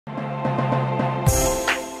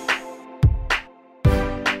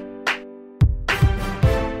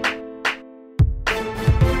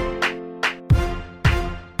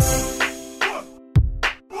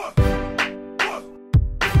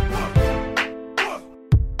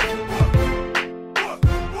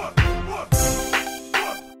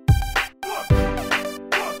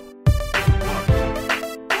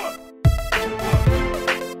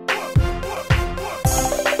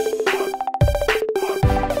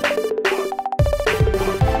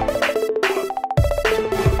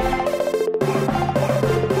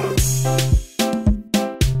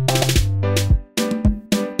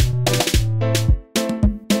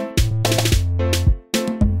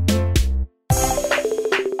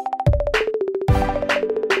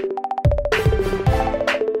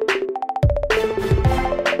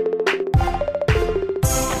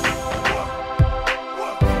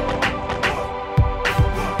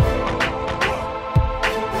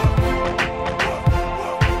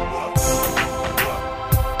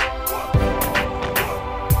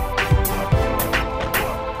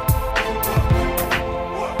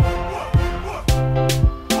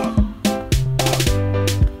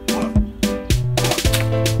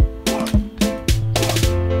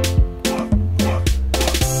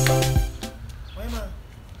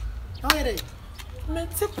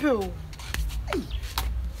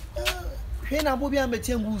abobia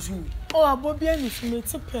meti nguzu. Oh, abobia ni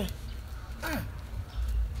fimeti pe. Ah.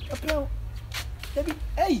 Kapel. Debi,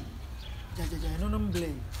 hey. Ja, no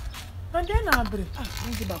mble. And then abre. Ah,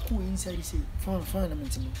 nje ba ku inside say. Fine na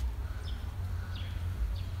mentimo.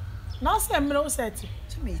 Now say me no set.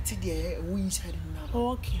 So me ti there wo inside na.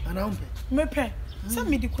 Oh, okay. Ana umpe. Me pe. Say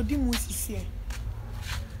me di kodi mu sisi e.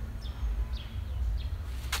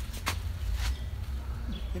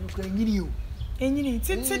 Enu kra nyini o. Enyini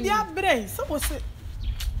ti di abre. So wo se.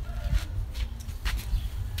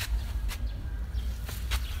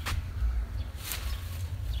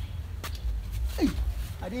 Hey,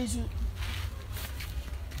 adeju.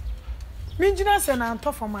 Minjina se na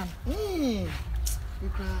anto for man.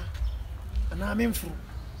 Ikra. Ana memfru.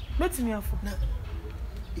 Betimi afo. Na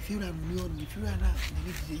if you are million, if you are na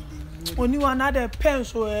need Oni wa na de pen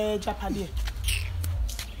so japade.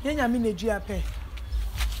 Yenya mi na dua pe.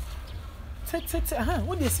 Tete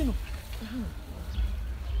wo de si no.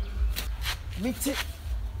 Mete.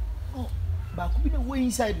 Oh, ba ku bi na wo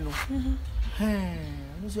inside no.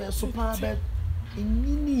 No so super bad.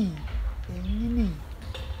 Enini.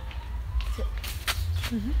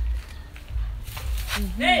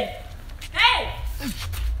 Hey!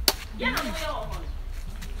 Yeah, no more.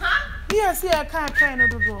 Huh? Yes, yeah, can't pen no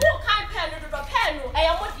do. Who can't pen no do pen no? I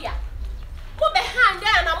am what ya. Who behind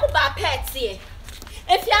there na mo ba pet here?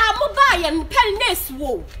 If you are mo ba yan pen nest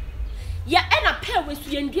wo. Ya e na pen we so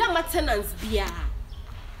yendua maintenance bia.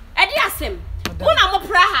 E di asem. Mo na mo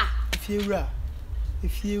pra ha.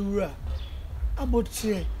 If you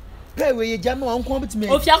abotre. Pay we ye jam wa nko betime.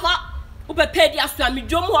 Ofiakọ. Upe pedi asu ami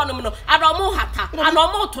dwom ho no no. Adomo hata.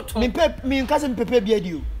 Adomo toto. Me nkase mpepe bia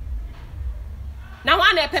di o. Na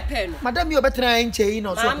wa na pepe no. Madam you better nche yi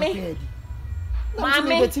na so pepe di. Na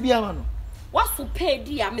me beti bia ma no. Wasu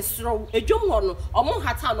pedi a mesro edwom ho no. Omo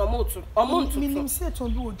hata na omo toto. Omo toto. Minim se to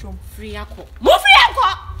bi odwom. Free akọ. Mo free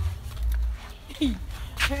akọ.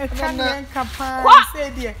 Kan kapa say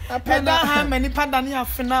there. Peda ha many pada ni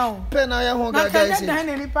afina o. Pena ya ho Na gaga kan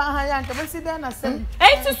dan ni pa ha ya nka be si dan na sem.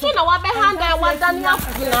 Enti so na wa be hanga wa dan ya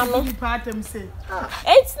afina no. Ni pa atem say.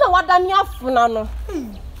 Enti na wa dan ya afina no.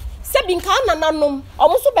 Se bi nka na nanom,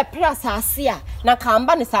 omo so be pre asase a na kan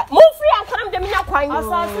ba ne sa. Mo free akram de me nya kwan.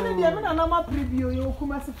 Asase ni de me na na ma preview yo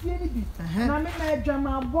kuma se fie ni bi. Na me na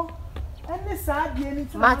adwama abo. Ene sa die ni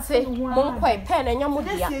ti Mate, mo kwai pen enya mo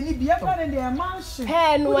dia. Desi ni bia fa de mansion.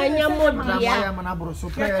 Pen enya mo dia. Ya mana bro so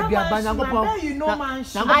pay bia banya go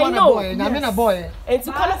I know. Na me na boy.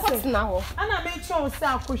 Enti kono kwetena ho. Ana me che o se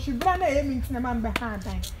akohwibra na ye minti na ma be ha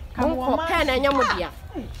dan. Mo pen enya mo dia.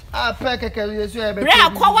 Ah pay keke yesu e be. Bre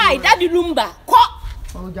akwa wai daddy lumba. Ko.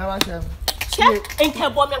 O jawa shem. Che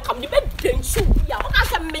enke bo me kam de be denchu bia. Wo ka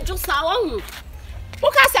se meju sa won. Wo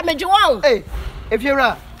ka se meju won. Hey, if you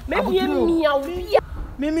are Maybe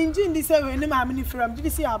me minji ndi se we ni ma me ni from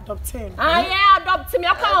did see adopt him. Ah yeah, adopt me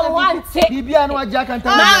akwa want it. Bibia no aja kan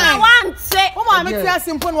tan. I want it. O ma me ti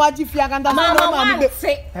asimpo no waji fia kan tan no ma me be.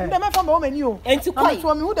 Nde me fa ma o mani o. Enti koi.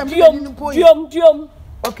 So me hu dem ni po. Diom.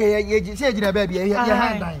 Okay, ye say jina ba bia ye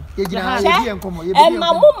hand dan. Ye jina ye bi enkomo, ye bi. E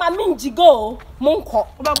ma mo ma me njigo, mo nko.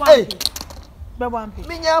 Hey. Bebo ampe.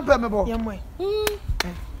 Me nya ampe me bo. Ye mo.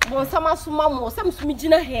 Mo sama suma mo, sam sumi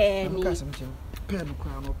jina he ni. Ka sam che. Pen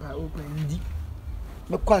kwa no pa open ndi.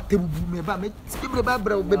 Me kwa tebubu me ba me tibre ba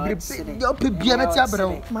bra bebre ye ope bia na ti abra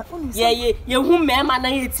o. Ye hu me ma na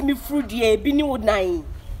ye timi fruit ye bi ni wodan.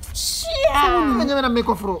 Shia. Me nya na me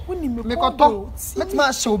kofro. Me koto. Me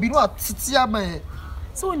ma show bi no atiti ama.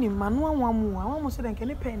 So ni manu anwamu so den ke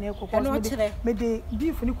ne pen na ekokọ me de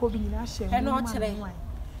beef ni ko bi nyina hye. E no kire.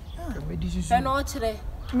 Me di susu. E no kire.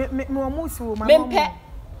 Me omo si wo ma. Me mpe.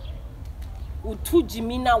 Utu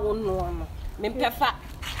jimi na wo no. Mempefa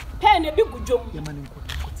pen e bi gudwom ye mane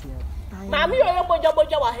nkotia ma me yo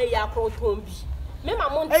boja wa he ya kro tombi me ma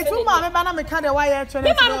mo ntene e tu ma me ba na me ka de wa ye twene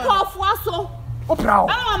me ma ko fo aso oprao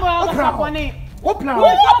oprao me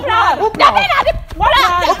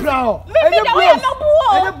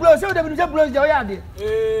blow say de bi blow je ya de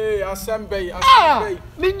Assembly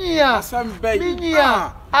minya enye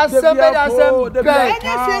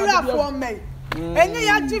fiera for me enye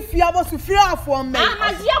ya ji fia bo su fiera for me ya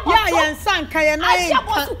ye nsan kan ye na ye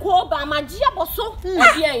bo su ko ba magia bo so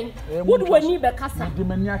bien would wani be kasa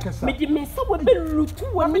me di me se we be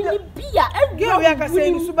lutu wani ni bia ge we aka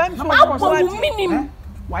say su ba mi so minim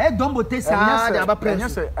why dombo tesa de aba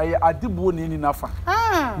press say adibo ni nafa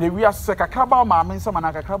na wi ase kakaba ma me nsema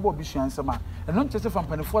na kakaba obi hwan nsema eno nche se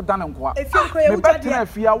fampanefo dan nkoa me better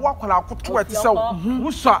afia wakwala akoto ati se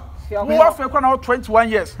wusa wo afa kwa na 21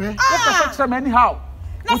 years wo ka say me anyhow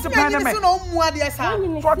na se me ni so na omu ade sa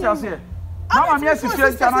what you say Mama me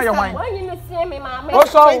asifie ntia na ye hwan. When you see me mama. O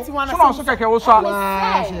so so keke o so.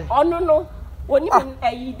 Ono no. Oni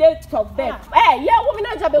me date of birth. Yeah, woman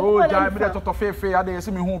na jabe ko na. Oh, ja me dey toto fefe ade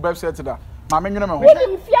yesi me hu website da. Mama nwene me ho.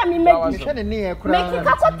 Woni mfia me make. Hwe ne ne e kura. Make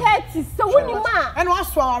ka ko 30 so woni ma. Eno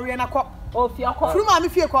aso aware na ko. O fie ko. Furu ma me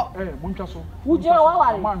fie ko. Muntwa so. Wujina wa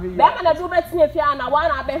ware. Be ma na do betin fie ana wa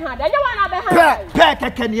na be ha. Da nya wa na be ha. Pe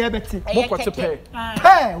keke ne e beti. Mo ko te pe.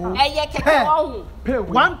 Pe wo. Eye keke wo. Pe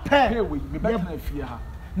we. One pe. Pe we me be na fie ha.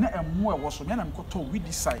 Na emu e wo so me na me ko to we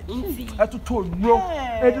decide. Etoto nro.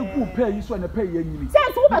 Ediku pe yi so na pe ye nyini.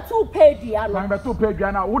 Sense wo be to pay dia no. Na be to pe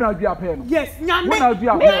dua na wo na dua pe no. Yes, nyame. Wo na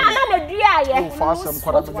dua pe. Me ana na dua ye. O fa asem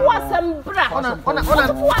kwara be. Wo asem bra. Ona Wo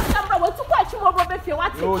asem bra wo tu kwa chimo bro be fie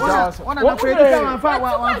wate. ona na pre di kan fa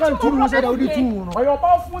nturu se da odi tu no. Oyo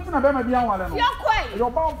ba fu ntina be ma bia wale no. Yakoi. Oyo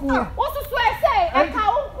ba fu. Wo susu ese e ka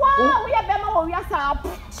wo kwa wo ye be ma wo wiasa.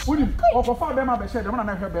 Wuni okofa be ma be shede mo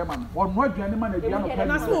na hwe be ma no. Wo mo aduane ma na dua no pe.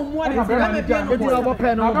 Na so mu ade Edi obo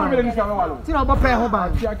pe no ba. Ti na obo pe ho ba.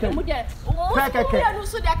 Mu de. Pe keke.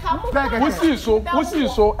 Wusi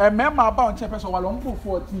so emema ba on chepe so wale on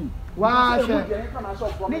 14. Wa she.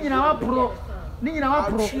 Ni nyina wa pro. Ni nyina wa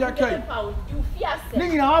pro. Ni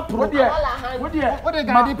nyina wa pro. Wo de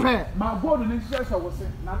ga di pe. Ma go no ni shese wo se.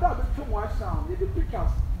 Na da be twa mo asha, ye de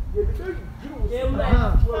pickers. Ye de juru.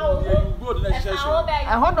 Go na shese. I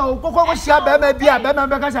hono kokko ko sia be ma bia be ma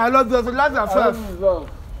be ka say I love you love yourself.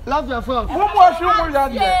 Love yourself. Wo mo ahwe mo ya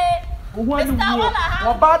de. Wo ani wo.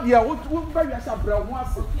 Wo ba de wo ba wi asa bra ho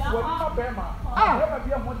ase. Wo ni ma be ma. Be ma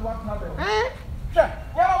bia mo de wa na be. Che,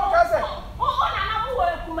 ya wo ka say. O na na mo wo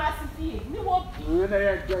Kumasi fie. Ni wo pi. We na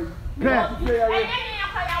ye gay. Na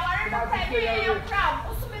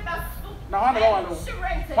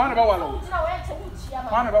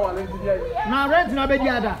rent na be di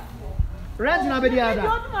ada. Rent na be di ada.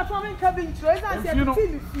 Don't na try me cabin trade and say feel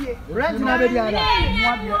fie. Rent na be di ada.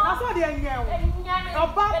 Na so de enye o.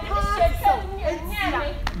 Oba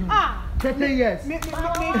pa. 30 years. Me 30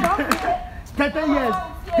 years.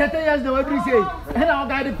 30 years na we be say. E na o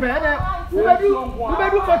guide the pen. We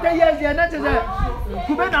do 40 years there na say.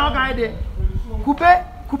 Kube na o guide. Kube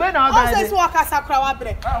na o guide. O say so akasa kra wa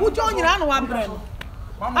bre. Ujo nyina na wa bre no.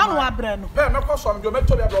 Anu wa bre no. Be me ko so am do me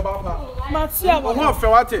to be bro ba pa. Matia wo. Wo afa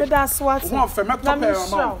wate. Me da so wate. Wo afa me to pe ma.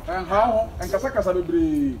 En ha ho, en kasa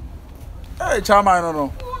bebre. Eh chairman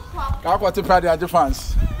no. Ka kwati pride age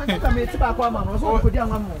fans. Aka me ti ba kwa ma no so ko di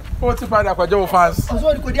anwa mo. O ti pride akwaje wo fans. So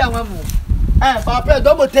ko di anwa mo. Ba pe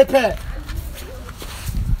do mo tepe.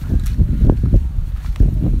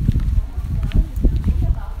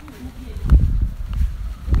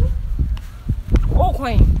 O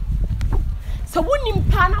kwan. So wonim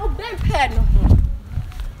pa na wo ben pe no ho.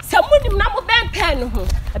 So wonim na mo ben pe no ho.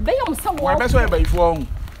 Ebe yom se wo. Wa be so e ba ifo ho.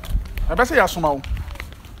 Ebe se ya soma wo.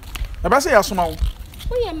 Ebe se ya soma wo.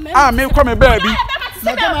 Ah, me come baby.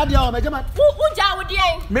 Mejama dia o, mejama. Uja wo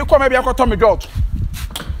dia. Me come be akoto me jot.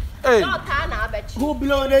 Hey. Jot na abechi. Who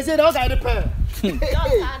blow they say don't guide the pen.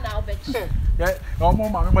 Jot na abechi. Yeah, no more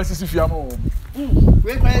ma me masisi fia mo.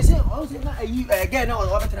 We kwa say o say na again na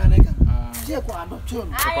o betra na ka. Say ko adopt you.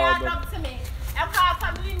 I adopt me. E kwa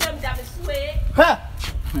family name da me suwe. Ha.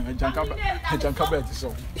 Janka bet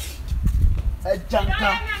so.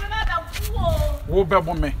 Janka. Wo be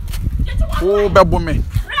bo me. Wo be bo me.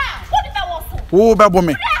 Wo be bo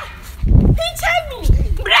me.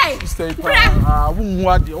 Stay wo mu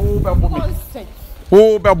ade wo be bo me.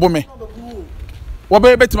 Wo be bo me. Wo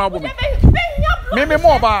be betima bo me. Me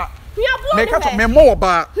mo ba. Me ka to me mo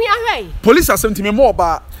ba. Police assemble me mo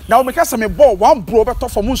ba. Now me ka say me ball one bro be to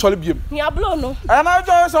for mu nsole biem. Me ablo no. And I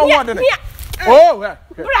just say one dey. Oh,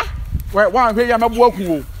 wait, one here me bo aku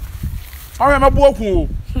o. Awe me bo aku o.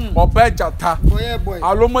 Oba jata. Boy.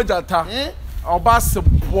 Alomo jata. Oba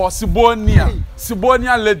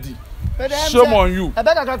Sibonia lady. Shame on you.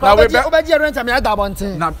 Now we be rent am ya da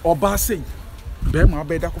bonten. Na oba say. Be ma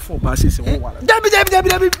be da ko for oba say wo wala. Debi.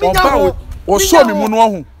 Oba o show me mu no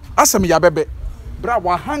ho. Asem ya bebe. Bra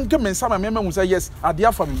wa hang me nsama me hu say yes, ade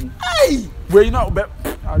afa me mu. Hey, we na oba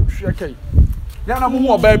ahwe kai. Ya na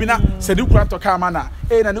mu oba bi na se de kura to ka ma na.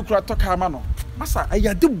 Na ne kura to ka ma no. Masa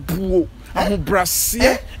ayade buo.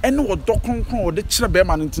 Ahobrase ene wodo kronkron wo de kire be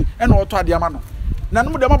ma nti ene woto ade ama no na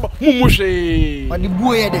no de ma mu hwe ode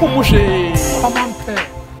buo ye de mu hwe amampe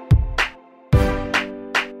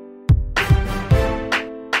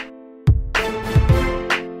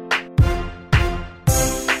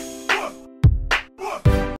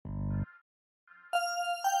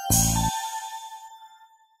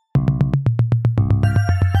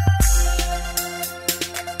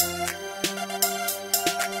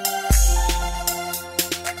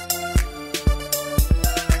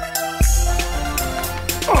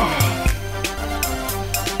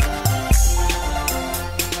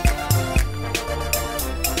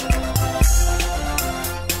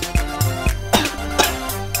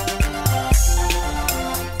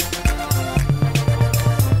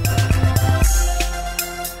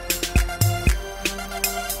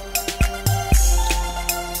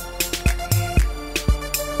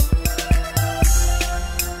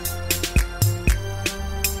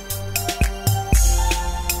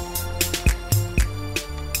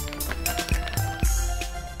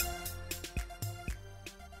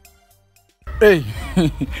Hey,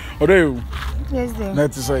 Oreo. Yes, dear.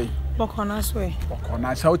 Let's say. Bokona swe.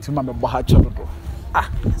 Bokona shout to Mamma Bahacha.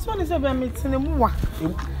 Ah, this one is about meeting the mua.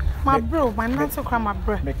 My bro, my not so cram my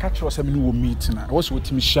bro. Me catch us a new meeting. I was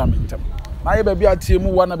with me shamming them. My baby at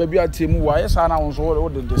Timu, one baby at Timu. Why, yes, I was all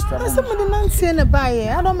the distance. Somebody not seeing a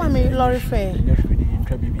buy. I don't mind me lorry fair.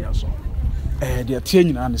 They are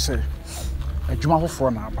changing and say, a Juma for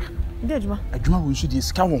an hour. Did you? A Juma will see the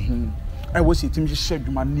scout home. I was it him just shed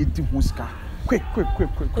you my native Huska. Quick.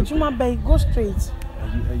 Juma Bay, go straight.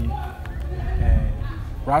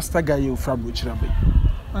 Rasta guy, you from which rabbi.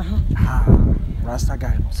 Rasta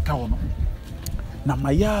guy, scout. Now,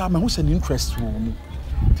 my who's an interest to me.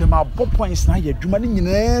 Tell my pop points now, you're demanding in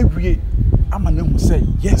every. I'm a name who say,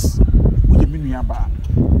 yes, with a miniaba.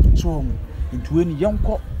 So, into any young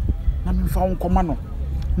cock, I'm found commando.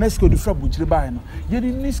 Let's go to Frabridge the buy. You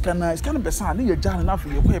didn't miss can it's kind of a son, you're jarring enough for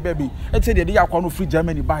your baby. I said, the Yako free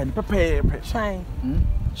Germany buying prepare. Shine.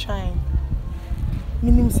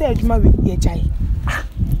 Minim said, Marry ye jay.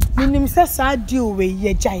 Minim says, I deal with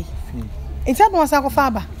ye jay. It's not one sack of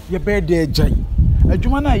father. Your bed there, jay. A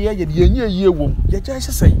Jumana year womb, ye jay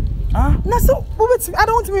say. Ah, no, so I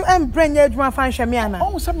don't want to bring your Juma fan Shamiana.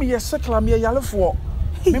 Oh, some me a circle me a yellow for.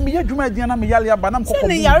 Maybe you Juma Diana Mialia Banam.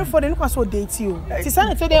 Send a yard for the look so date you.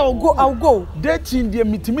 Tisana today I'll go. Dating dear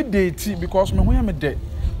me to me date because me when I'm dead.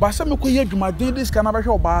 But some of you my day this can never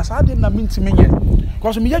show bass. I didn't mean to me yet.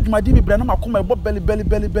 Because me yet my Dimmy Branham, I come about belly.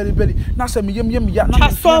 Now say me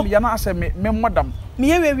yana say me madam.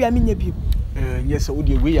 Me we are mean yes, I would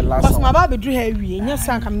you way last. Because my baby drew heavy, and yes,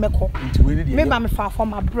 I can make up. Maybe I'm far from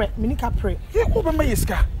my bread, Minica pray. You open my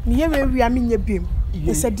iska. Me we are mean your beam.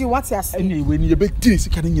 He said, do what you say. Anyway, you bet this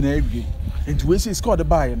can in every. And to waste is called the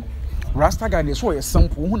buy. Rasta guy is so a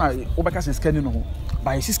sample when I overcast is canning home.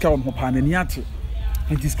 By his car on Hopan and Yati.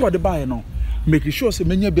 And he's called the buy no. Making sure say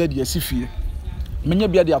many bed yes if you. Many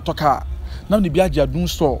bed ya toka. Now the Biaja Doon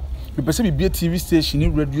store. You perceive be a TV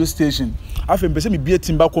station, radio station. I've been be a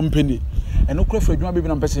timber company. And no crop for you, baby,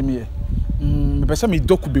 and person me. Me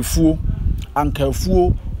doku be full, anchor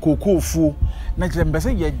full, cocoa full. Next time,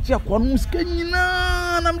 person ye jack one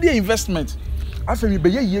muskina, I'm the investment. After me, be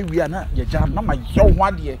ye we are not ye jam, not my young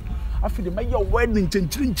one year. After the mayor wedding,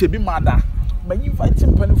 chinch be mother. May you fight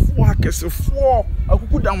him penny 4 cases 4, I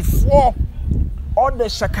could down 4. All the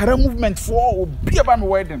Shakara movement 4 will be about my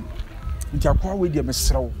wedding. It's a quite with your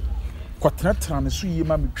Mr. Quatratan, so you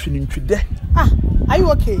mammy training today. Ah, are you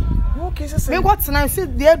okay? Okay, say what's now?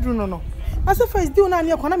 Said the Edruno. No. As if I do not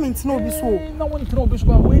your means no be so. No one to know this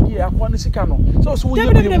one way here, one is Sicano. So we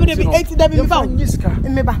have 80 found Yiska.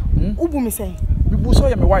 Remember, Ubu say. We saw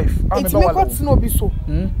my wife. I'm about to know be so.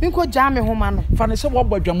 You could jam a woman. Fanny said, what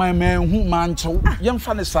about your man who man so young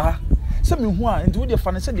Fanny, sir? Some who are into the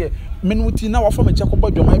Fanny said, men would now from a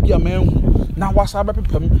Jacob, you might be a man. Now was I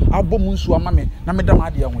pepper, I'll boom so mammy,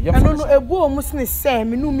 Namadadia. I don't know a boy mustn't say,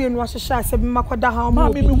 me no man was a shy, said Macadaha,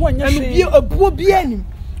 mammy, when you a poor bien.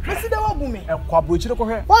 What's the woman? A quabwitch of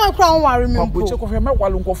her. One crown, I remember of her,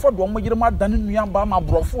 while Uncle Ford won't make it done in Yamba,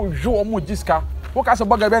 bro, for Joe Mojiska. What has a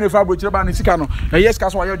bugger benefit with your banny Sicano? Yes,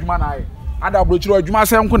 Caswa, your man. Ada brochuro adwuma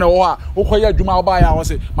sem ko na wo a wo koye adwuma wo ba ya wo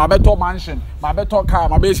se ma beto mansion ma beto car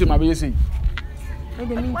ma be si best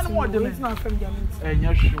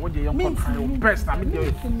na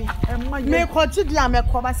me ko gidi a me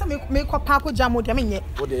ko ba se me ko pa ko jamo de me nye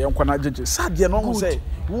wo de yenko na jeje sade no ho se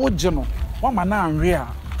wo je no wa ma na anwe a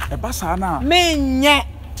e ba sa na me nye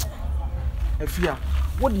afia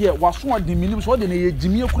wo de waso ade minim so de na ye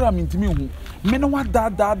jimi ekura mintimi hu me no wa da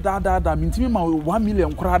mintimi ma 1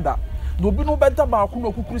 million kura da no bi no beta ba ko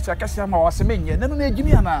no kukuru sia kase ma wa se me nye nenu na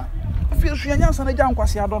ejimi ana afia so yansa na gya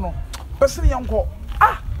nkwase ado no pese yanko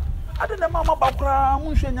ade na mama ba kura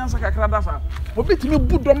mu hwe nyansa kakra da sa obetimi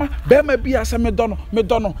budoma be ma bi ase me dono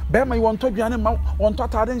be ma won to duane ma won to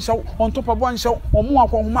tade nhyɛw won to pabo nhyɛw omu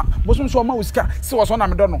akonhoma bosom so ma usika se wo so na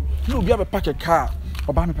me dono na obi abe pack car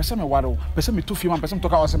oba me pese me ware o pese me to fie ma pese me to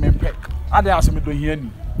ka wo se me mpe ade ase me do hia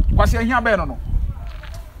ni kwase hia be no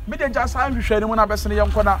me de ja sa hwehwe ni mu na bese ne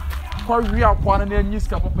yenko na ko wi akwa na anyi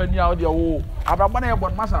sika papa ni a wo de wo ababa na ye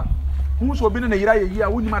bon masa hu so obi ne yira ye yi a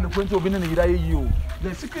woni ma de kwenti obi ne yira ye yi o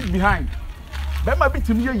the secret behind bema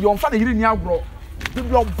bitimi ye yon fa na yiri ni agro bi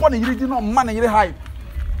bi obo na yiri di no ma na yiri hide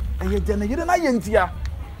eye je na yiri na ye ntia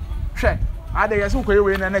hwe ade ye se ko ye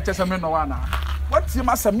we na na chese me no wa na what you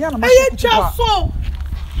ma samia na ma so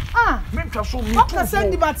me twa so me to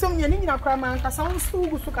send ba tem ye ni nyina kra ma nka sa won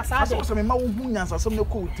so kasa ade so me ma wo hu nyansa sam ne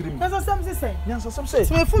ko tirim nyansa sam se nyansa sam se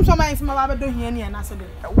me fum so ma yin ma ba do hia ni na se de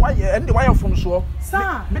why ende why fum so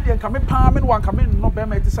sa me de nka me pa me no nka me no be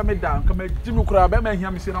ma ti se me da nka me jimi kra be ma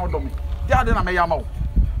hia me se na wo do me dia de na me ya ma wo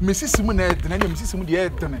mesisimu na edene na mesisimu de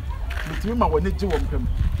edene metimi ma woni gye wo mpem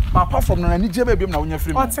apart from na ni gye ba biem na wonya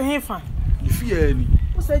free me o te hefa ifie ni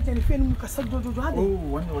o say je ni fie ni kasa jojojo ade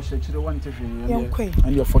oh when you was chire one tefe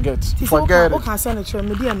and you forget o kan say na chire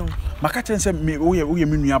me de no maka chen say me o ye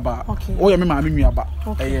me nuaba o ye me ma me nuaba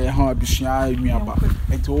ha abusua nuaba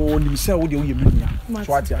enti o nim say o de o ye me nua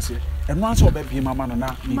so ati ase eno anse o ba biem mama no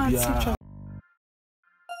na me bia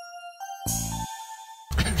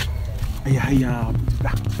ya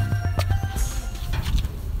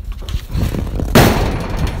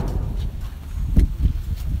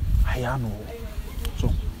ayano so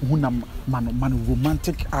una man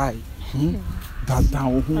romantic eye that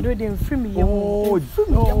down I do dem free me yemo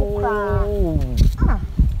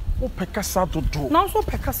o pekasa dodo na so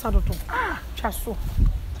pekasa dodo twa so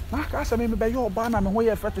na ka sa me be yo ba na me ho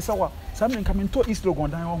ye fete sawa sa me nka me to East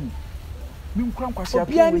Logondan ho mi nkura nkwase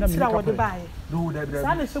ato na me ka bae no da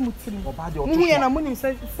sa na so mutiri oba de oto mu ye na mu nim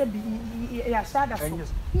se bi ya shada so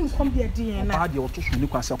nim kom bi ade na oba de oto so ni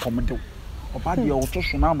kwase komde oba de oto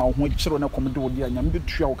so na ma ho kire na komde odi anya me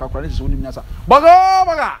tua wo kakra ne so nim nyasa baga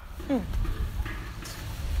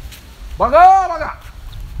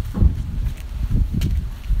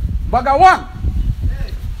one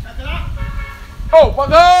oh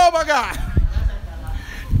baga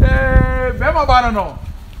bema bana no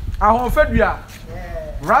ahofadua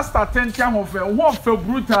rasta tenti ahofe wo fe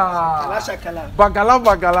brutal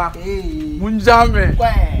bagala munjame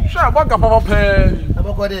sha baga papa pe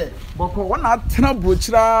abokode boko wona atena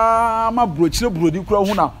brochira ma brochira brodi kura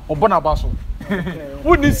hu na obona baso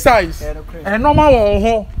woni size normal wo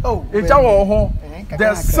ho eja wo ho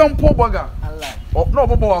the simple burger oh no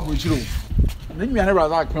bobo wa brochiro na nyiane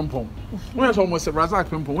razak pempom won so mo se razak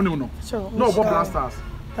pempom woni no no bobo blasters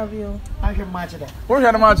Tabio. I can match that. What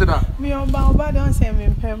can match that? Me oba don't say me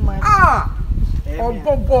pay match.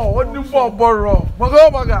 Bobo, what do Bobo?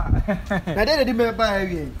 Baga. Na dey me buy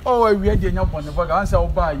we. Oh, we dey nya pon Baga. Answer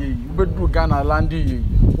oba ye. We do Ghana land ye.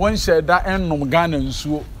 One share that ennom Ghana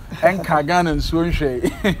nsuo. Enka Ghana nsuo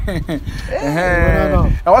nhwe.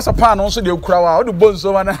 Eh. I was a pan also dey kura wa. O do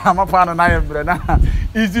bonso ma na amapan na ye bre na.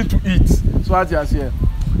 Easy to eat. So what you say?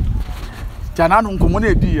 Jana no nkomo na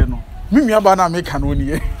edi ye no. Me nuaba na make can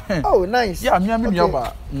only. Oh, nice. Yeah, me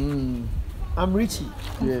nuaba. I'm Richie.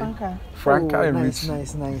 Yeah. Franca and nice,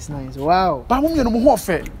 nice. Wow. But I'm no more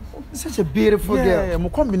fair. Such a beautiful girl. Yeah, my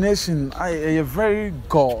combination. I very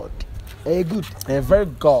God. Good. Very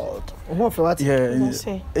God. More for what? Yeah.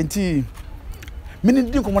 Enti.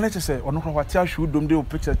 Mini din ko mo na say ono ko wati ahwe dom de o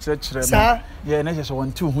picture chire no. Yeah, na say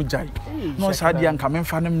won ti hu jai. No sa dia nka me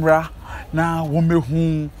mfa ne mra na wo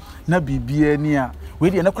mehu na bibia ni a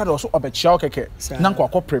we de na kwada so obechia okeke na nko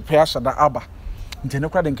akọ prepare shada aba nte ne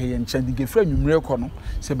kwada nka ye ncha ndi gefra nwumre ko no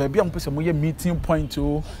se ba bia mpese mo ye meeting point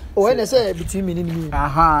o we na say between me ni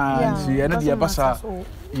aha nti ye na de basa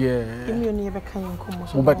yeah emi ni ye be kan nkomo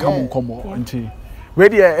so mo be kan nkomo nti we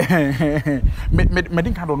de me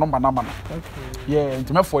din ka do number na ma no yeah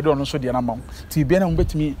nti me for de ono so de na ma ti bia na mo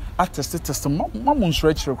betimi test ma mo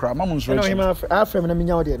nsure chire kra ma mo nsure chire no him afem na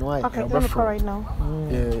menya wo de no ai okay let me call right now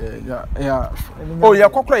yeah oh yeah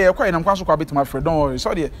kokra yeah kwa na kwaso kwa betima frɛ don't worry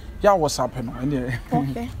so de ya WhatsApp no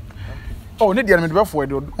okay oh ne de na me de be for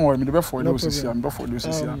de don't worry me de be for de osisi am be for de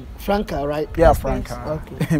osisi am Franca right yeah Franca okay